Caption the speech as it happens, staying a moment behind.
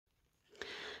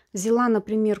Взяла на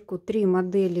примерку 3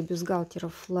 модели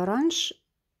бюстгальтеров Florange.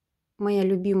 Моя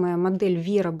любимая модель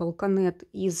Вера Балконет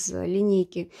из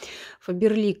линейки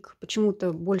Faberlic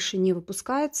почему-то больше не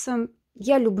выпускается.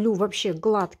 Я люблю вообще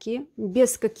гладкие,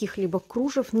 без каких-либо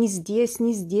кружев, ни здесь,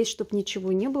 ни здесь, чтобы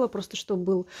ничего не было, просто чтобы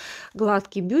был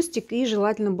гладкий бюстик и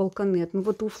желательно балконет. Но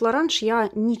вот у Florange я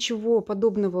ничего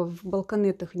подобного в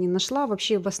балконетах не нашла.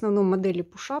 Вообще в основном модели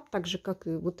push-up, так же как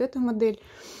и вот эта модель.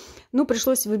 Ну,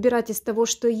 пришлось выбирать из того,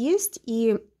 что есть,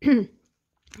 и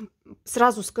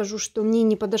сразу скажу, что мне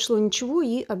не подошло ничего,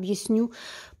 и объясню,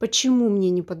 почему мне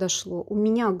не подошло. У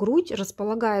меня грудь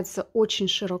располагается очень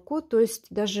широко, то есть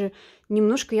даже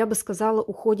немножко, я бы сказала,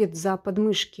 уходит за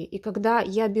подмышки. И когда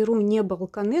я беру не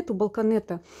балконет, у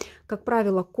балконета, как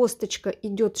правило, косточка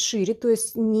идет шире, то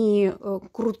есть не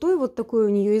крутой вот такой у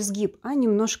нее изгиб, а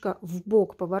немножко в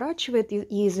бок поворачивает,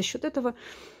 и за счет этого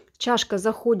чашка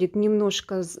заходит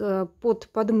немножко под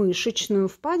подмышечную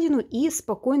впадину и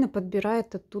спокойно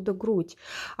подбирает оттуда грудь.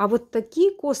 А вот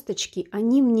такие косточки,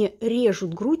 они мне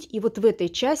режут грудь. И вот в этой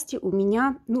части у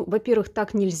меня, ну, во-первых,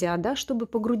 так нельзя, да, чтобы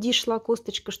по груди шла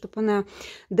косточка, чтобы она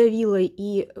давила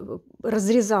и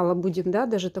разрезала, будем, да,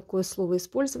 даже такое слово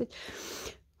использовать.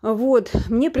 Вот,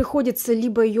 мне приходится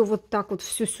либо ее вот так вот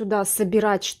всю сюда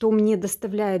собирать, что мне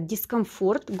доставляет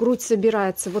дискомфорт. Грудь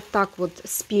собирается вот так вот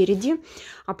спереди,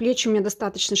 а плечи у меня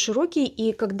достаточно широкие.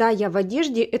 И когда я в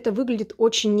одежде, это выглядит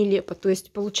очень нелепо. То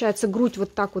есть получается грудь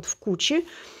вот так вот в куче,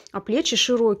 а плечи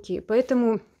широкие.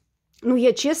 Поэтому, ну,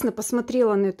 я честно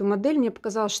посмотрела на эту модель, мне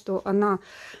показалось, что она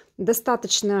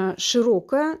достаточно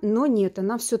широкая, но нет,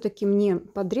 она все-таки мне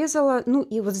подрезала. Ну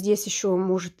и вот здесь еще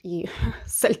может и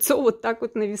сальцо вот так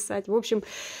вот нависать. В общем,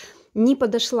 не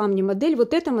подошла мне модель.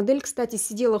 Вот эта модель, кстати,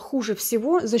 сидела хуже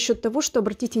всего за счет того, что,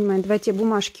 обратите внимание, давайте я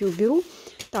бумажки уберу.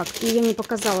 Так, и я не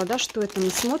показала, да, что это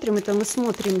мы смотрим. Это мы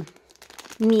смотрим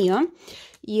Mia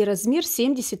и размер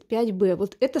 75B.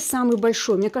 Вот это самый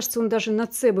большой. Мне кажется, он даже на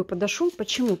C бы подошел.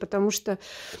 Почему? Потому что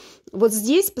вот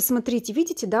здесь, посмотрите,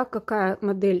 видите, да, какая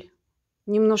модель?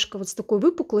 Немножко вот с такой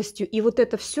выпуклостью. И вот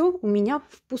это все у меня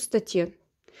в пустоте.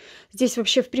 Здесь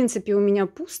вообще, в принципе, у меня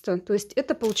пусто. То есть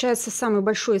это, получается, самый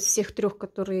большой из всех 3,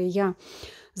 которые я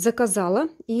заказала.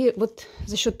 И вот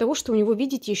за счет того, что у него,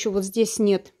 видите, еще вот здесь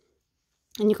нет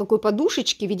никакой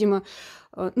подушечки, видимо,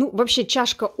 ну, вообще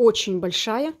чашка очень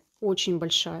большая. Очень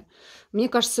большая. Мне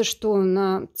кажется, что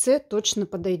на C точно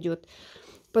подойдет.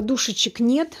 Подушечек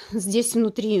нет. Здесь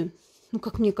внутри, ну,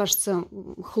 как мне кажется,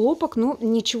 хлопок. Но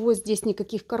ничего здесь,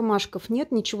 никаких кармашков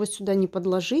нет. Ничего сюда не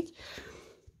подложить.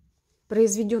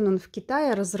 Произведен он в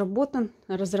Китае, разработан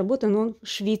он в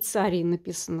Швейцарии,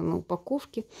 написано на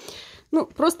упаковке. Ну,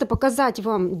 просто показать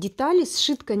вам детали.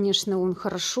 Сшит, конечно, он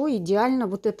хорошо, идеально.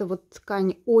 Вот эта вот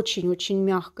ткань очень-очень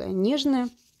мягкая, нежная.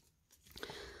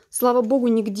 Слава богу,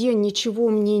 нигде ничего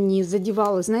мне не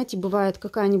задевало. Знаете, бывает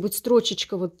какая-нибудь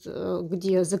строчечка, вот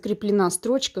где закреплена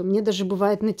строчка, мне даже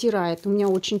бывает натирает. У меня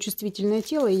очень чувствительное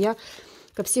тело, и я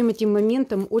ко всем этим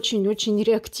моментам очень-очень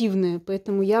реактивная.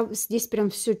 Поэтому я здесь прям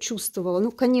все чувствовала.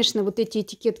 Ну, конечно, вот эти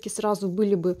этикетки сразу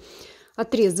были бы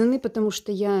отрезаны, потому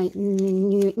что я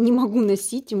не могу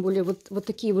носить, тем более вот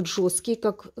такие вот жесткие,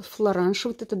 как Florange.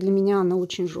 Вот это для меня она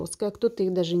очень жесткая, кто-то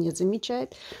их даже не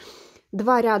замечает.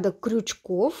 2 ряда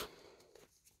крючков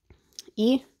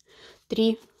и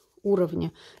 3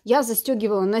 уровня. Я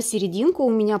застегивала на серединку, у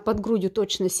меня под грудью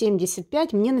точно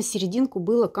 75, мне на серединку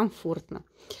было комфортно.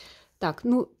 Так,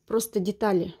 ну просто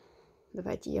детали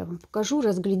давайте я вам покажу,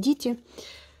 разглядите.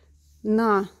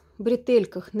 На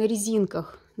бретельках, на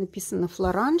резинках написано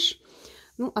Florange,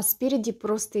 ну а спереди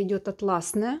просто идет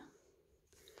атласная.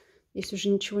 Здесь уже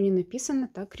ничего не написано.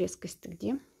 Так, резкость-то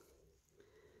где?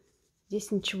 Здесь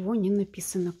ничего не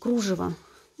написано. Кружево.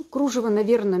 Кружево,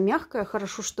 наверное, мягкое.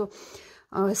 Хорошо, что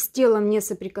с телом не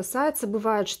соприкасается.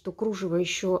 Бывает, что кружево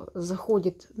еще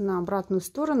заходит на обратную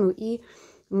сторону и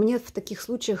мне в таких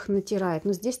случаях натирает.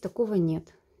 Но здесь такого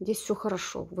нет. Здесь все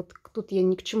хорошо. Вот тут я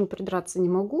ни к чему придраться не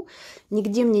могу.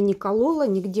 Нигде мне не кололо,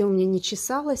 нигде у меня не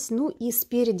чесалось. Ну и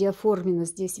спереди оформлено.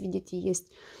 Здесь, видите,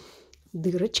 есть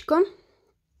дырочка,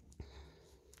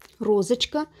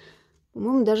 розочка.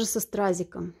 По-моему, даже со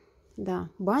стразиком. Да,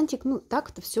 бантик. Ну, так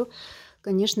это все,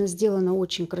 конечно, сделано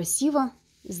очень красиво.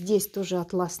 Здесь тоже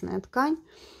атласная ткань.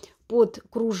 Под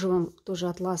кружевом тоже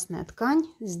атласная ткань.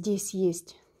 Здесь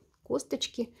есть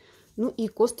косточки. Ну и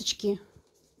косточки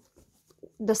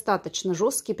достаточно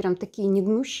жесткие, прям такие не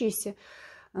гнущиеся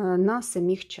на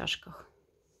самих чашках.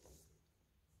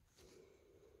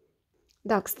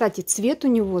 Да, кстати, цвет у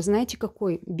него, знаете,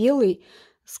 какой? Белый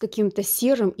с каким-то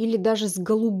серым или даже с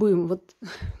голубым. Вот,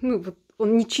 ну, вот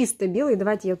он не чисто белый.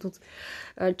 Давайте я тут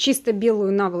чисто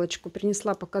белую наволочку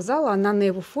принесла, показала. Она на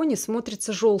его фоне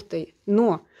смотрится желтой.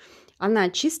 Но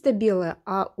она чисто белая,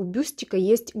 а у бюстика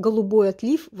есть голубой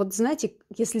отлив. Вот знаете,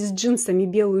 если с джинсами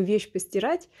белую вещь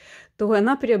постирать, то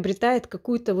она приобретает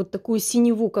какую-то вот такую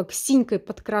синеву, как синькой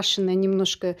подкрашенное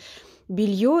немножко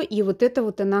белье. И вот это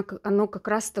вот оно как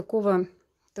раз такого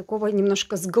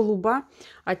немножко с голуба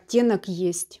оттенок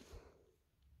есть.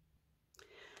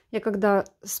 Я когда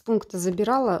с пункта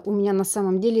забирала, у меня на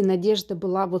самом деле надежда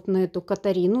была вот на эту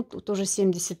CATARINу, тоже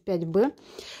 75B.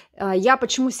 Я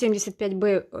почему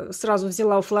 75B сразу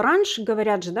взяла у Florange?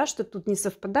 Говорят же, да, что тут не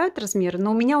совпадают размеры.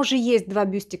 Но у меня уже есть 2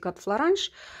 бюстика от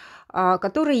Florange,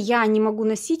 которые я не могу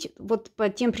носить вот по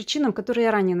тем причинам, которые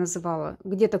я ранее называла.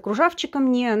 Где-то кружавчиком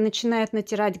мне начинает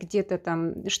натирать, где-то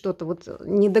там что-то вот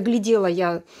не доглядела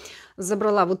я.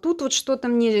 Забрала вот тут вот что-то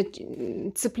мне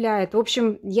цепляет. В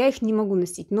общем, я их не могу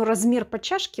носить. Но размер по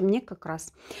чашке мне как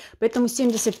раз. Поэтому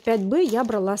 75B я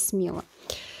брала смело.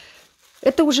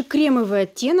 Это уже кремовый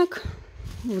оттенок.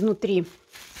 Внутри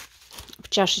в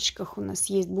чашечках у нас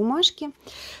есть бумажки.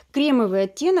 Кремовый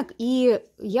оттенок. И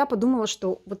я подумала,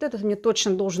 что вот этот мне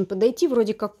точно должен подойти.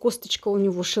 Вроде как косточка у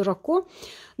него широко.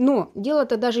 Но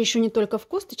дело-то даже еще не только в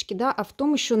косточке, да, а в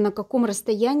том еще, на каком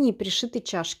расстоянии пришиты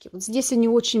чашки. Вот здесь они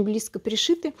очень близко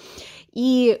пришиты.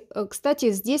 И,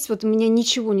 кстати, здесь вот у меня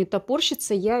ничего не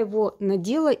топорщится. Я его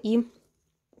надела, и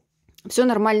все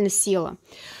нормально село.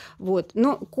 Вот.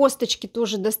 Но косточки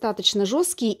тоже достаточно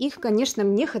жесткие. Их, конечно,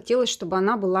 мне хотелось, чтобы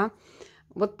она была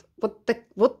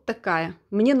вот такая.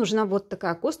 Мне нужна вот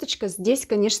такая косточка. Здесь,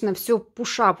 конечно, все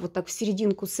пушап вот так в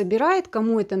серединку собирает.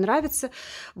 Кому это нравится,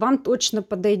 вам точно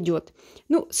подойдет.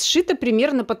 Ну, сшито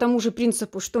примерно по тому же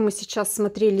принципу, что мы сейчас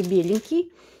смотрели,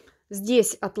 беленький.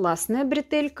 Здесь атласная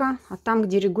бретелька, а там,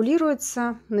 где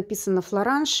регулируется, написано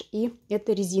Florange, и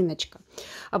это резиночка.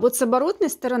 А вот с оборотной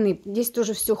стороны здесь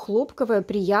тоже все хлопковое,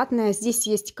 приятное. Здесь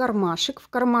есть кармашек. В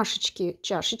кармашечке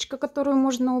чашечка, которую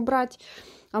можно убрать,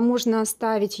 а можно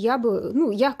оставить. Я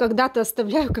когда-то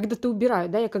оставляю, когда-то убираю,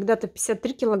 да, я когда-то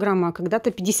 53 килограмма, а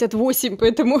когда-то 58,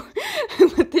 поэтому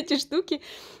вот эти штуки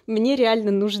мне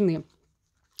реально нужны.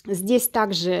 Здесь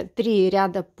также 3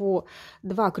 ряда по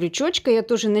 2 крючочка, я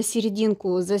тоже на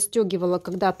серединку застегивала,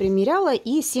 когда примеряла,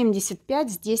 и 75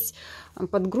 здесь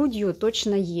под грудью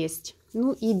точно есть.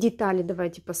 Ну и детали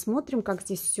давайте посмотрим, как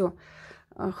здесь все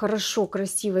хорошо,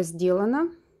 красиво сделано,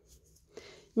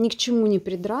 ни к чему не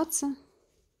придраться.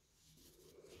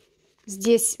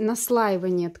 Здесь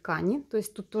наслаивание ткани, то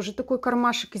есть тут тоже такой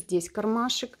кармашек, здесь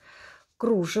кармашек,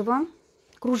 кружево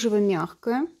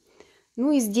мягкое.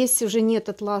 Ну и здесь уже нет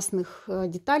атласных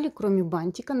деталей, кроме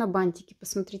бантика. На бантике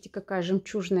посмотрите, какая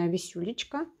жемчужная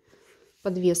висюлечка,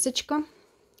 подвесочка.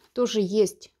 Тоже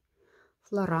есть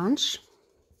Florange.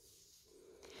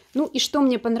 Ну и что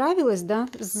мне понравилось, да,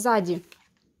 сзади.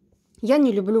 Я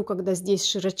не люблю, когда здесь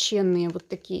широченные вот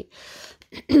такие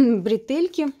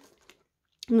бретельки.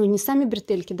 Ну, не сами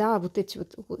бретельки, да, а вот эти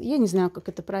вот, я не знаю, как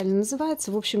это правильно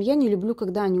называется. В общем, я не люблю,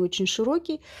 когда они очень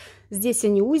широкие. Здесь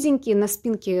они узенькие, на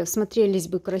спинке смотрелись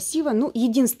бы красиво. Ну,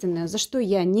 единственное, за что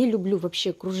я не люблю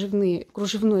вообще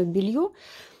кружевное белье,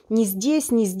 ни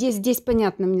здесь, ни здесь. Здесь,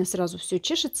 понятно, мне сразу все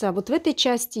чешется. А вот в этой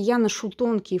части я ношу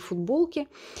тонкие футболки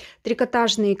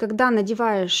трикотажные. Когда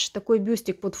надеваешь такой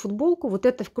бюстик под футболку, вот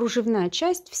эта кружевная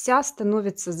часть вся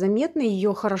становится заметной,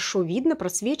 ее хорошо видно,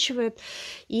 просвечивает.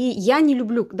 И я не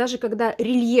люблю, даже когда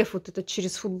рельеф вот этот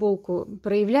через футболку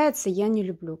проявляется, я не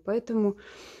люблю. Поэтому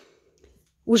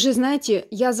уже, знаете,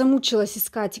 я замучилась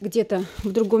искать где-то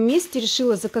в другом месте,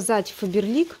 решила заказать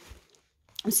Faberlic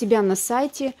у себя на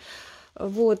сайте.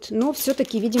 Вот, но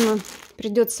все-таки, видимо,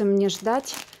 придется мне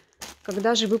ждать,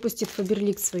 когда же выпустит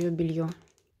Faberlic свое белье.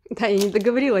 Да, я не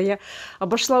договорила, я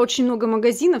обошла очень много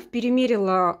магазинов,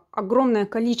 перемерила огромное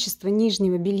количество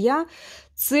нижнего белья.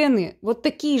 Цены вот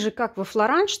такие же, как во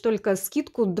Florange, только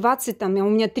скидку 20, там, у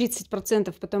меня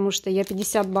 30%, потому что я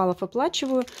 50 баллов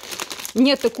оплачиваю.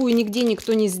 Нет, такую нигде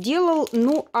никто не сделал.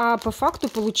 Ну, а по факту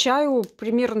получаю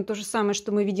примерно то же самое,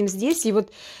 что мы видим здесь. И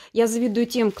вот я завидую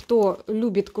тем, кто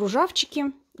любит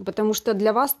кружавчики, потому что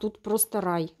для вас тут просто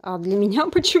рай, а для меня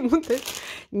почему-то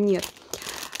нет.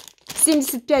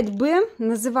 75B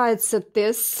называется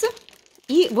TESS.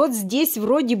 И вот здесь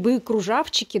вроде бы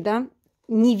кружавчики, да,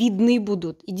 не видны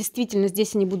будут. И действительно,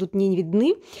 здесь они будут не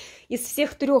видны. Из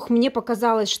всех 3 мне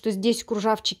показалось, что здесь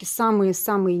кружавчики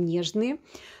самые-самые нежные,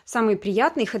 самые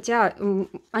приятные. Хотя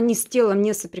они с телом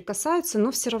не соприкасаются,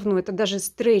 но все равно это даже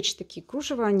стрейч такие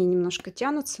кружева, они немножко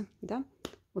тянутся, да.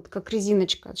 Вот как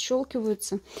резиночка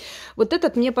отщелкиваются. Вот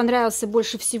этот мне понравился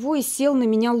больше всего и сел на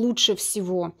меня лучше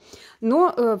всего.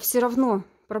 Но все равно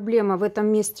проблема в этом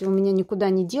месте у меня никуда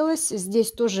не делась.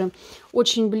 Здесь тоже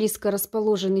очень близко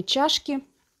расположены чашки.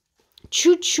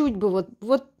 Чуть-чуть бы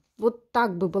вот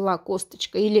так бы была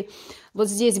косточка. Или вот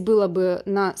здесь было бы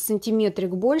на сантиметрик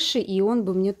больше, и он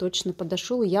бы мне точно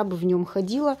подошел. Я бы в нем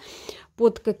ходила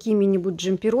под какими-нибудь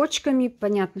джемперочками.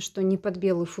 Понятно, что не под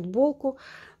белую футболку.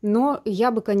 Но я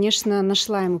бы, конечно,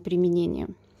 нашла ему применение.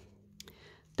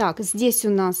 Так, здесь у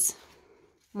нас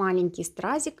маленький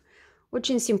стразик.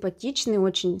 Очень симпатичный,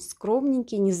 очень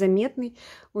скромненький, незаметный.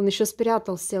 Он еще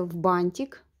спрятался в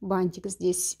бантик. Бантик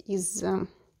здесь из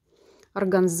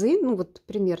органзы. Ну вот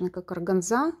примерно как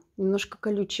органза. Немножко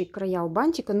колючие края у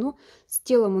бантика. Но с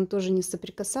телом он тоже не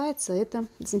соприкасается. Это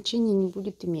значение не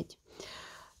будет иметь.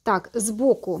 Так,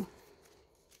 сбоку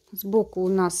у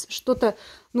нас что-то,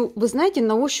 ну, вы знаете,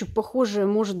 на ощупь похожее,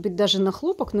 может быть, даже на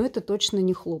хлопок, но это точно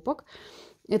не хлопок.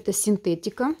 Это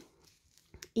синтетика.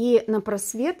 И на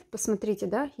просвет, посмотрите,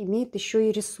 да, имеет еще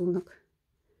и рисунок.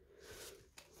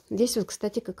 Здесь вот,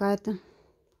 кстати, какая-то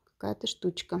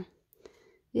штучка.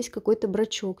 Здесь какой-то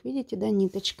брачок, видите, да,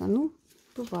 ниточка. Ну,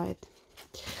 бывает.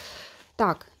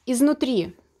 Так,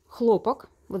 изнутри хлопок.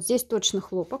 Вот здесь точно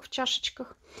хлопок в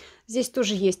чашечках. Здесь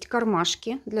тоже есть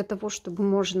кармашки для того, чтобы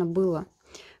можно было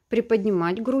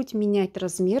приподнимать грудь, менять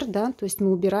размер, да, то есть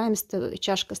мы убираем,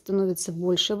 чашка становится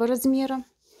большего размера.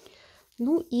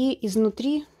 Ну и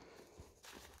изнутри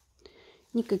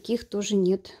никаких тоже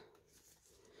нет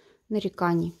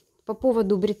нареканий. По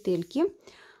поводу бретельки.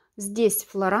 Здесь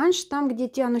Florange, там где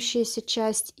тянущаяся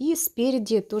часть. И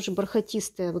спереди тоже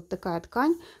бархатистая вот такая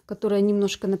ткань, которая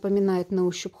немножко напоминает на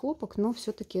ощупь хлопок, но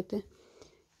все-таки это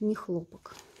не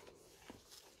хлопок.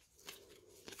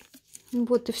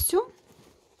 Вот и все.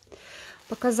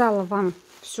 Показала вам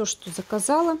все, что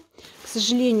заказала. К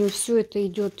сожалению, все это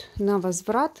идет на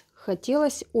возврат.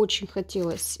 Очень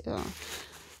хотелось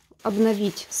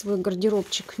обновить свой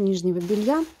гардеробчик нижнего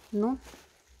белья, но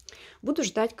буду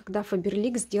ждать, когда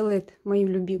Faberlic сделает мою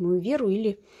любимую Веру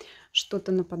или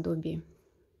что-то наподобие.